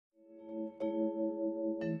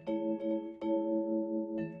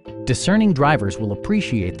Discerning drivers will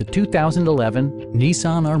appreciate the 2011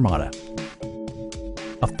 Nissan Armada.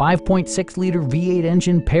 A 5.6-liter V8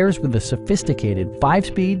 engine pairs with a sophisticated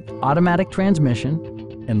 5-speed automatic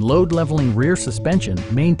transmission, and load-leveling rear suspension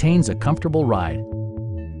maintains a comfortable ride.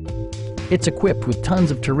 It's equipped with tons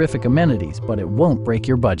of terrific amenities, but it won't break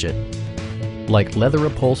your budget. Like leather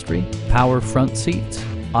upholstery, power front seats,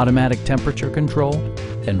 automatic temperature control,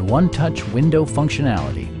 and one-touch window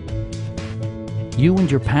functionality. You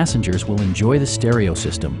and your passengers will enjoy the stereo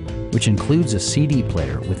system, which includes a CD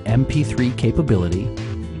player with MP3 capability,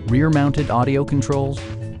 rear-mounted audio controls,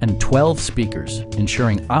 and 12 speakers,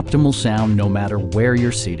 ensuring optimal sound no matter where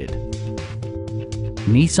you're seated.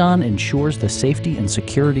 Nissan ensures the safety and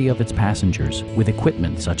security of its passengers with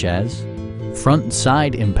equipment such as front and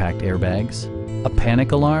side impact airbags, a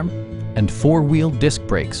panic alarm, and 4-wheel disc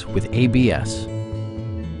brakes with ABS.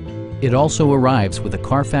 It also arrives with a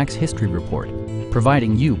Carfax history report,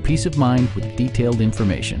 providing you peace of mind with detailed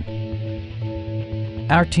information.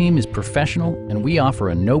 Our team is professional and we offer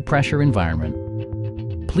a no-pressure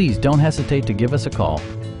environment. Please don't hesitate to give us a call.